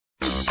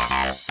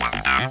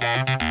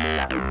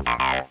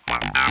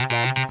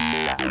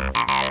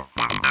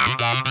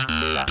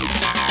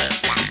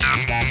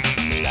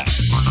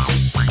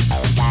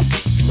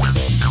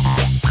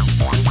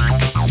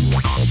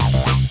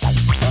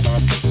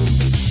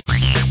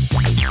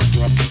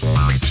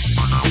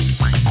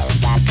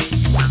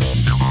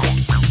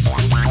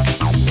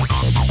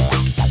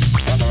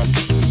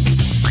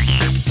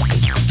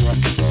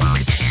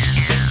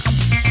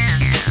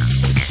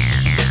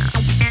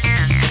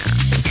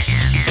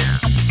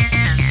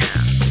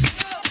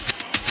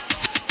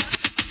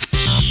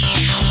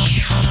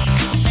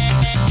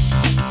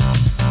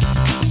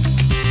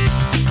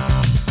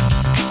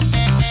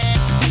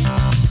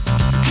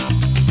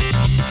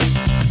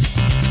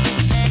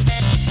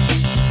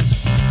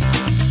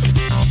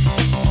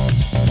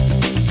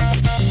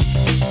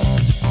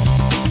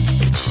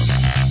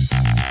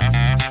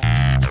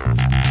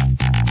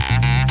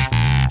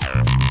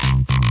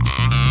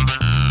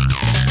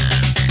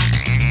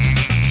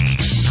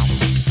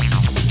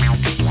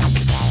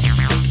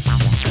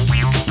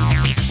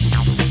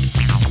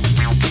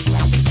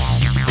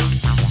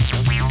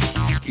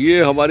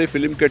ये हमारी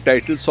फिल्म के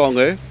टाइटल सॉन्ग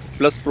है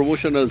प्लस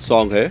प्रमोशनल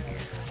सॉन्ग है।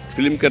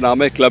 फिल्म का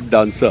नाम है club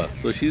dancer.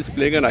 So she is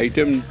playing an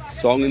item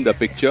song in the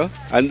picture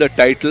and the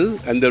title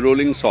and the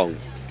rolling song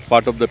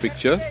part of the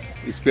picture.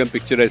 इस पे हम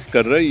पिक्चराइज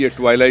कर रहे हैं। ये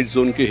ट्वाइलाइट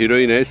जोन की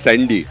हीरोइन है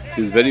Sandy.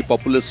 She is very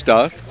popular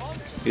star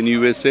in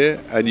USA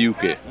and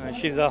UK.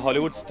 She is a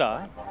Hollywood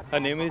star. Her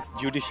name is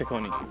Judy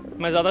शेकोनी।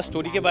 मैं ज़्यादा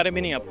स्टोरी के बारे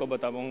में नहीं आपको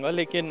बता पाऊंगा,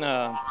 लेकिन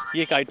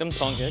ये एक आइटम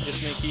सॉन्ग है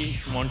जिसमें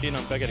कि मॉन्टी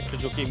नाम का कैरेक्टर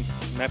जो कि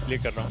मैं प्ले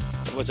कर रहा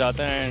हूँ वो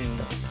जाता है and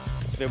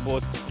they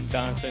both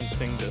dance and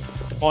Singh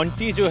this.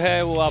 Monty जो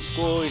है वो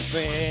आपको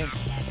इसमें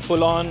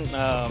फुल ऑन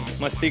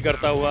मस्ती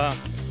करता हुआ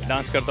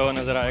डांस करता हुआ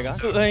नज़र आएगा।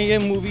 तो ये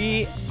movie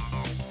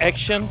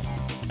action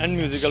and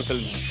musical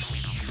film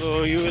है।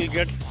 So you will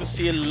get to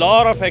C a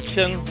lot of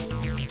action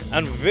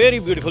and very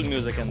beautiful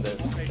music in this.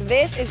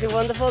 This is the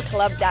wonderful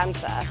club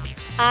dancer.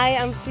 I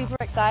am super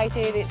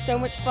excited. It's so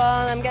much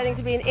fun. I'm getting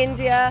to be in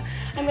India.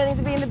 I'm getting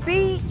to be in the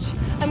beach.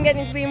 I'm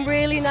getting to be in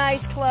really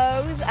nice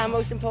clothes. And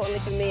most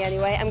importantly for me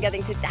anyway, I'm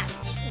getting to dance.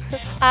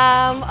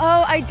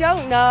 I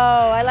don't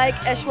know. I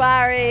like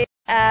Ashwari.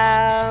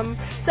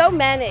 So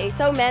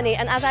many.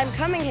 And as I'm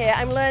coming here,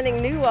 I'm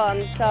learning new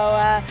ones. So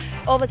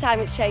all the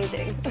time it's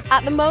changing.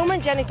 At the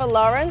moment, Jennifer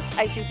Lawrence,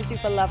 I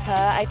super love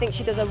her. I think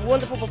she does a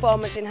wonderful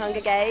performance in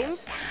Hunger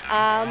Games.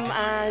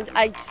 And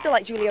I still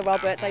like Julia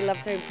Roberts. I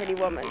loved her in Pretty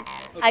Woman.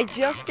 I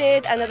just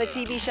did another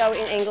TV show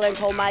in England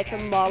called Mike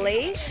and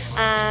Molly.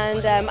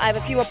 And I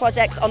have a few more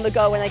projects on the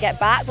go when I get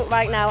back. But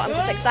right now, I'm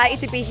just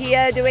excited to be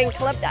here doing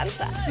Club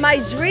Dancer. My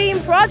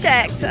dream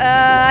project?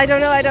 I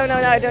don't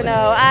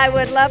know. I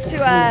would love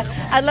to.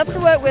 I'd love to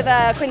work with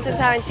Quentin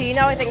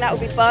Tarantino. I think that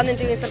would be fun, and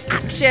doing some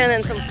action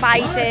and some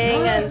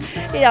fighting, and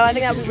I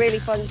think that would be a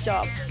really fun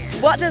job.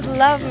 What does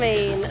love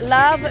mean?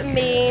 Love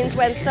means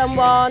when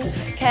someone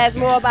cares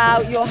more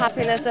about your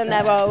happiness than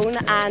their own,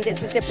 and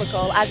it's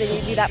reciprocal, as in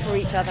you do that for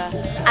each other.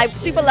 I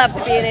super love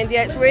to be in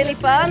India. It's really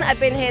fun.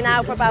 I've been here now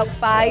for about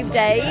 5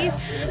 days,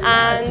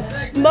 and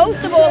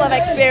most of all I've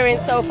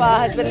experienced so far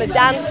has been the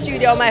dance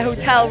studio in my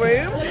hotel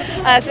room.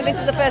 So this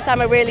is the first time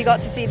I really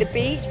got to see the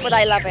beach, but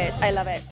I love it.